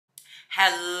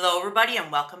Hello everybody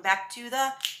and welcome back to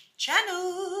the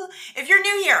channel. If you're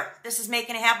new here, this is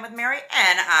Making It Happen with Mary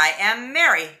and I am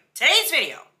Mary. Today's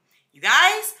video, you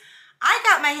guys, I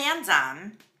got my hands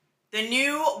on the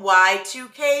new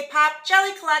Y2K Pop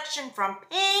Jelly collection from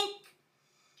Pink.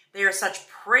 They are such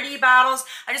pretty bottles.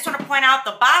 I just want to point out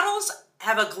the bottles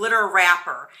have a glitter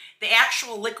wrapper. The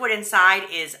actual liquid inside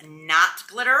is not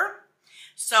glitter.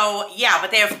 So yeah, but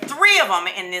they have 3 of them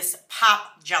in this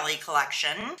pop jelly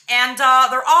collection. And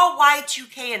they're all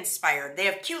Y2K inspired. They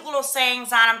have cute little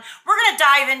sayings on them. We're gonna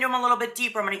dive into them a little bit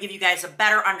deeper. I'm gonna give you guys a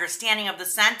better understanding of the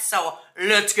scent, so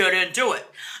let's get into it.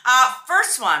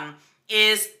 First one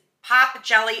is Pop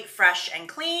Jelly Fresh and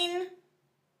Clean. It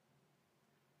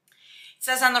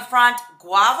says on the front,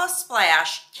 Guava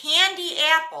Splash, Candy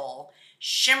Apple,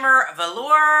 Shimmer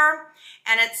Velour.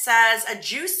 And it says a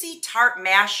juicy tart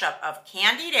mashup of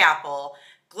candied apple,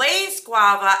 glazed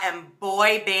guava, and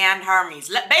boy band harmonies.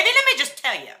 Baby, let me just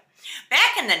tell you,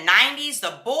 back in the 90s,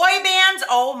 the boy bands,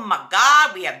 oh my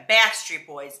God, we have Backstreet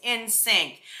Boys,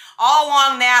 NSYNC, all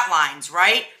along that lines,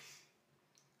 right?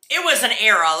 It was an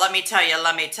era, let me tell you.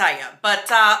 But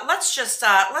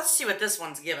let's see what this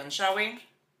one's given, shall we?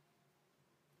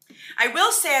 I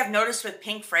will say I've noticed with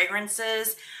Pink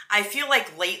fragrances, I feel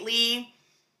like lately,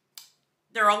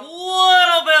 they're a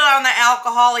little bit on the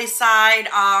alcohol-y side,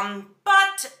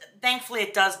 but thankfully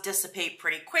it does dissipate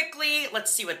pretty quickly.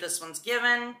 Let's see what this one's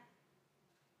given.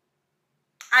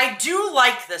 I do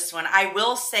like this one, I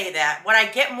will say that. What I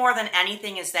get more than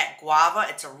anything is that guava.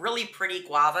 It's a really pretty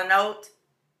guava note.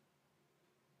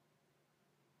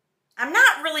 I'm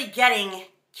not really getting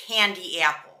candy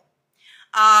apple,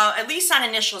 at least on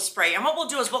initial spray. And what we'll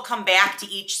do is we'll come back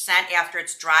to each scent after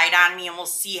it's dried on me and we'll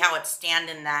see how it's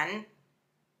standing then.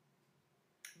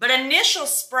 But initial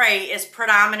spray is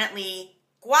predominantly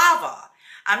guava.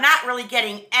 I'm not really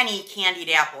getting any candied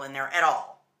apple in there at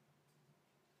all.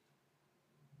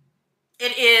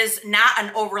 It is not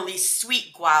an overly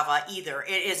sweet guava either.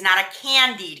 It is not a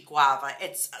candied guava.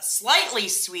 It's slightly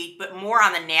sweet, but more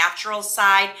on the natural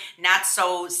side, not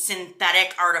so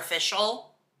synthetic, artificial.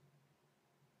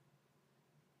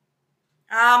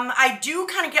 I do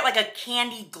kind of get like a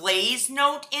candy glaze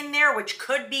note in there, which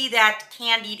could be that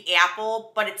candied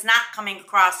apple, but it's not coming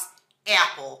across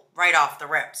apple right off the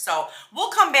rip. So we'll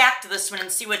come back to this one and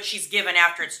see what she's given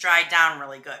after it's dried down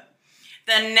really good.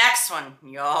 The next one,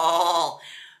 y'all,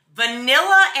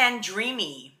 Vanilla and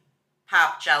Dreamy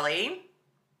Pop Jelly.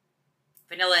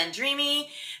 Vanilla and Dreamy.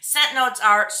 Scent notes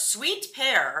are sweet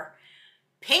pear,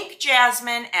 pink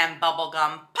jasmine, and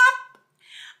bubblegum pop.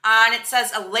 And it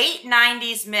says a late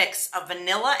 90s mix of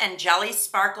vanilla and jelly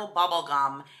sparkle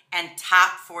bubblegum and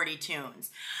top 40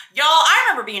 tunes. Y'all, I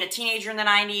remember being a teenager in the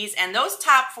 90s and those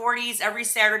top 40s every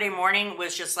Saturday morning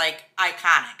was just like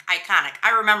iconic.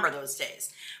 I remember those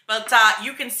days. But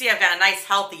you can see I've got a nice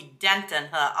healthy dent in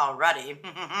her already.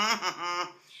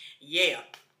 Yeah.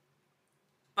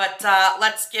 But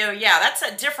let's go, yeah, that's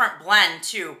a different blend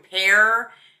too.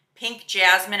 Pear, pink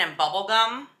jasmine, and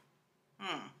bubblegum.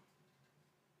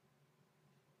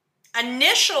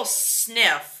 Initial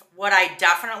sniff, what I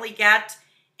definitely get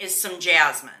is some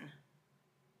jasmine.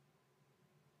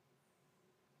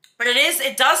 But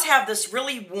it does have this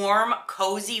really warm,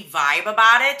 cozy vibe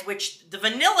about it, which the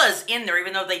vanilla is in there,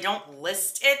 even though they don't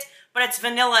list it, but it's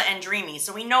vanilla and dreamy,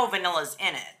 so we know vanilla's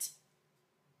in it.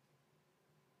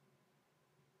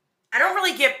 I don't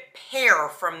really get pear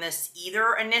from this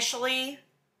either initially.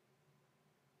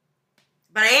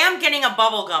 But I am getting a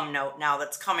bubblegum note now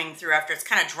that's coming through after it's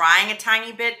kind of drying a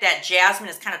tiny bit. That jasmine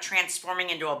is kind of transforming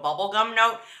into a bubblegum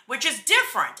note, which is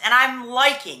different, and I'm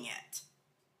liking it.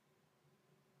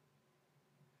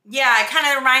 Yeah, it kind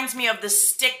of reminds me of the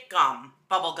stick gum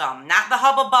bubblegum. Not the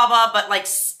Hubba Bubba, but like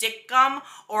stick gum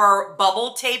or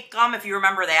bubble tape gum, if you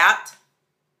remember that.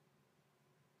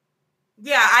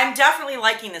 Yeah, I'm definitely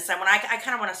liking this. I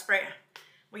kind of want to spray.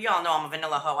 Well, y'all know I'm a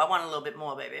vanilla hoe. I want a little bit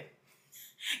more, baby.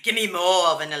 Give me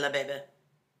more vanilla, baby.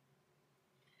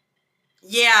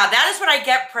 Yeah, that is what I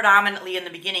get predominantly in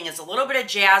the beginning is a little bit of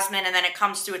jasmine and then it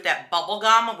comes through with that bubble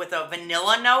gum with a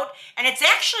vanilla note. And it's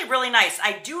actually really nice.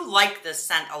 I do like this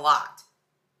scent a lot.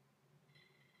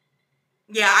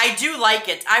 Yeah, I do like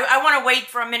it. I want to wait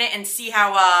for a minute and see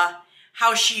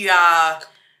how she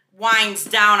winds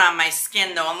down on my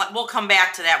skin though. And we'll come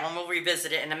back to that one. We'll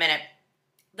revisit it in a minute.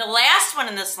 The last one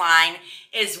in this line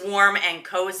is Warm and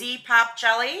Cozy Pop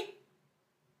Jelly.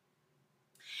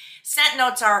 Scent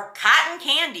notes are cotton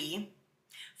candy,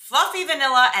 fluffy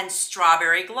vanilla, and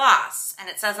strawberry gloss. And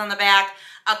it says on the back,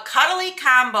 a cuddly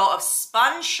combo of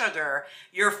spun sugar,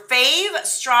 your fave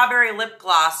strawberry lip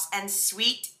gloss, and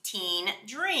sweet teen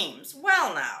dreams.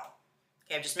 Well now,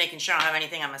 Okay, I'm just making sure I don't have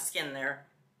anything on my skin there.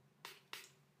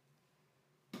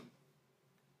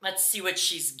 Let's see what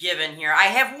she's given here. I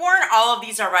have worn all of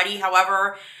these already.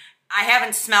 However, I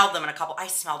haven't smelled them in a couple. I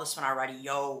smell this one already.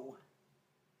 Yo.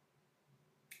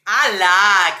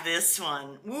 I like this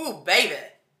one. Ooh, baby.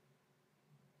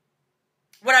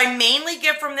 What I mainly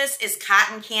get from this is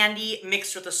cotton candy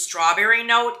mixed with a strawberry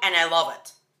note, and I love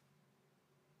it.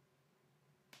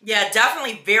 Yeah,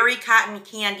 definitely very cotton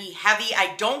candy heavy.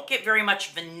 I don't get very much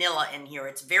vanilla in here.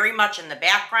 It's very much in the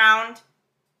background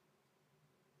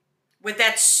with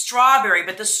that strawberry,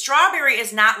 but the strawberry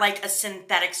is not like a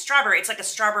synthetic strawberry. It's like a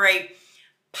strawberry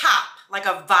pop, like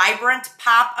a vibrant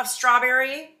pop of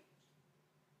strawberry.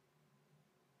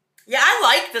 Yeah, I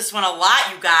like this one a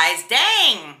lot, you guys.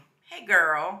 Dang. Hey,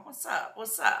 girl. What's up?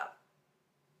 What's up?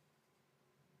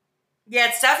 Yeah,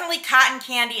 it's definitely cotton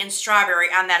candy and strawberry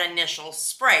on that initial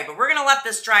spray, but we're going to let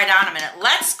this dry down a minute.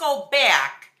 Let's go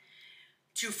back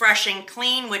to Fresh and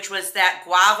Clean, which was that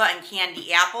guava and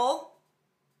candy apple.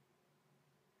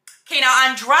 Okay, now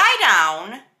on dry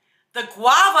down, the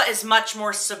guava is much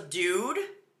more subdued,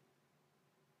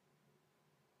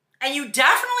 and you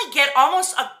definitely get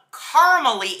almost a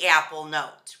caramely apple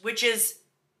note, which is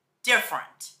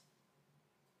different.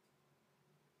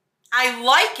 I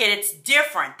like it. It's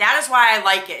different. That is why I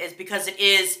like it, is because it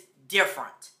is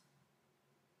different.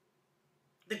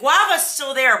 The guava is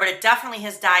still there, but it definitely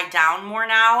has died down more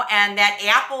now. And that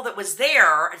apple that was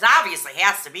there, it obviously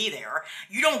has to be there.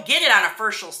 You don't get it on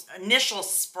a initial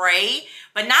spray,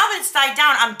 but now that it's died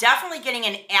down, I'm definitely getting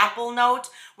an apple note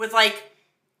with like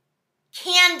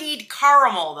candied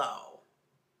caramel though.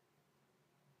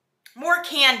 More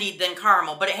candied than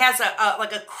caramel, but it has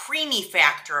like a creamy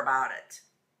factor about it.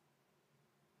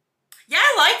 Yeah,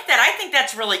 I like that. I think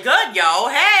that's really good, yo.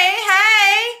 Hey,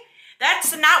 hey.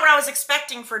 That's not what I was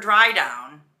expecting for dry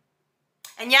down.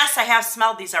 And yes, I have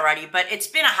smelled these already, but it's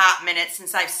been a hot minute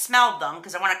since I've smelled them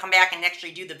because I want to come back and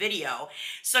actually do the video.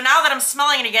 So now that I'm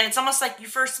smelling it again, it's almost like you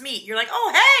first meet. You're like,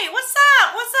 oh, hey, what's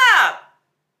up? What's up?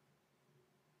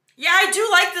 Yeah, I do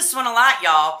like this one a lot,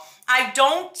 y'all.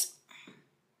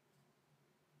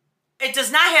 It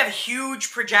does not have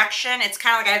huge projection. It's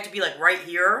kind of like I have to be like right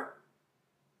here.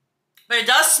 But it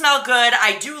does smell good.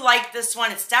 I do like this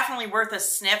one. It's definitely worth a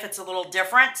sniff. It's a little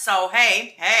different. So,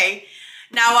 hey, hey.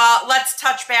 Now, let's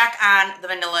touch back on the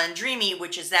Vanilla and Dreamy,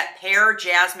 which is that pear,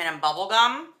 jasmine, and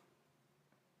bubblegum.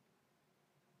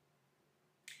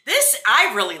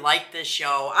 I really like this,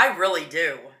 yo. I really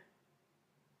do.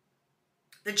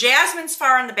 The jasmine's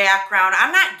far in the background.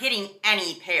 I'm not getting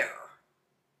any pear.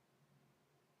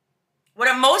 What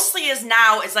it mostly is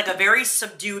now is like a very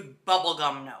subdued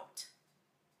bubblegum note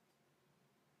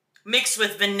mixed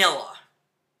with vanilla.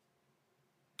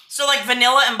 So like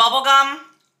vanilla and bubblegum.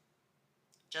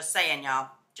 Just saying, y'all.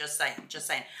 Just saying. Just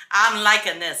saying. I'm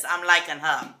liking this. I'm liking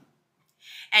her.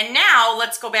 And now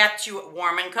let's go back to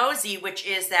Warm and Cozy, which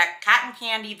is that cotton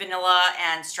candy, vanilla,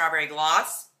 and strawberry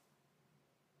gloss.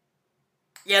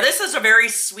 Yeah, this is a very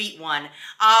sweet one.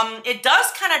 It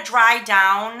does kind of dry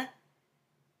down.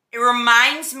 It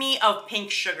reminds me of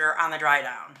pink sugar on the dry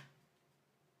down.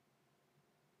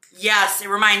 Yes, it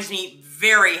reminds me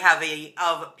very heavy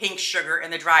of pink sugar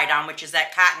in the dry down, which is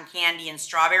that cotton candy and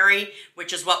strawberry,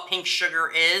 which is what pink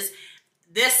sugar is.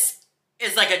 This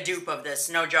is like a dupe of this,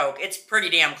 no joke. It's pretty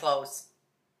damn close.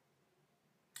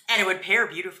 And it would pair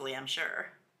beautifully, I'm sure.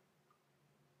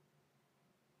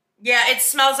 Yeah, it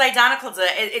smells identical to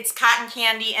it. It's cotton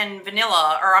candy and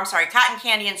vanilla, or I'm sorry, cotton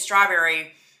candy and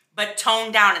strawberry, but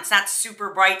toned down. It's not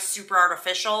super bright, super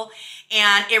artificial.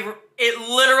 And it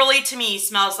literally, to me,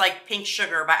 smells like Pink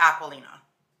Sugar by Aquilina.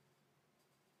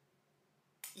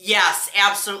 Yes,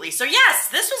 absolutely. So yes,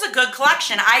 this was a good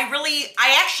collection. I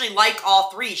actually like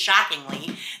all three,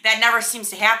 shockingly. That never seems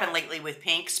to happen lately with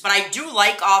pinks, but I do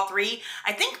like all three.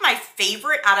 I think my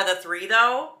favorite out of the three,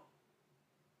 though,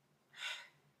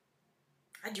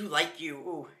 I do like you.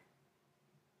 Ooh.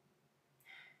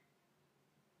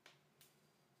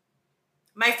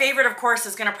 My favorite, of course,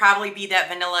 is going to probably be that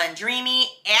Vanilla and Dreamy,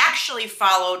 actually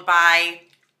followed by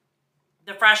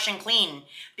the Fresh and Clean,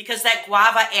 because that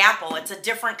guava apple, it's a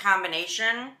different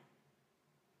combination,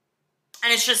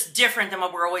 and it's just different than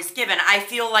what we're always given. I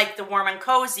feel like the Warm and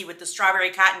Cozy with the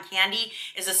strawberry cotton candy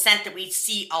is a scent that we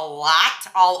see a lot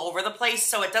all over the place,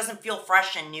 so it doesn't feel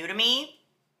fresh and new to me.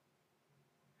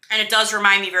 And it does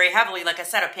remind me very heavily, like I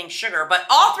said, of Pink Sugar. But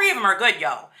all three of them are good,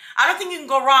 yo. I don't think you can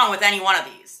go wrong with any one of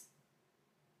these.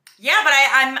 Yeah, but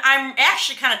I'm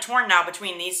actually kind of torn now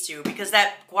between these two because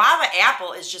that guava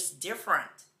apple is just different.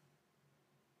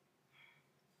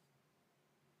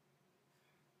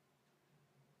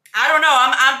 I don't know.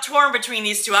 I'm torn between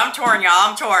these two. I'm torn, y'all.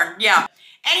 I'm torn. Yeah.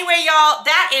 Anyway, y'all,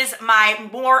 that is my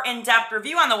more in-depth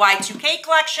review on the Y2K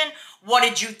collection. What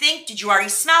did you think? Did you already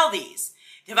smell these?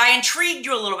 Have I intrigued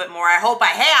you a little bit more? I hope I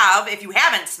have. If you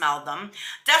haven't smelled them,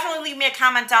 definitely leave me a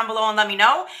comment down below and let me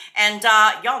know. And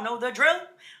y'all know the drill.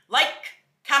 Like,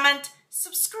 comment,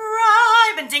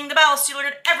 subscribe, and ding the bell so you're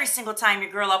alerted every single time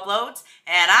your girl uploads.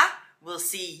 And I will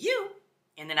see you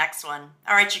in the next one.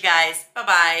 All right, you guys.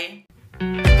 Bye-bye.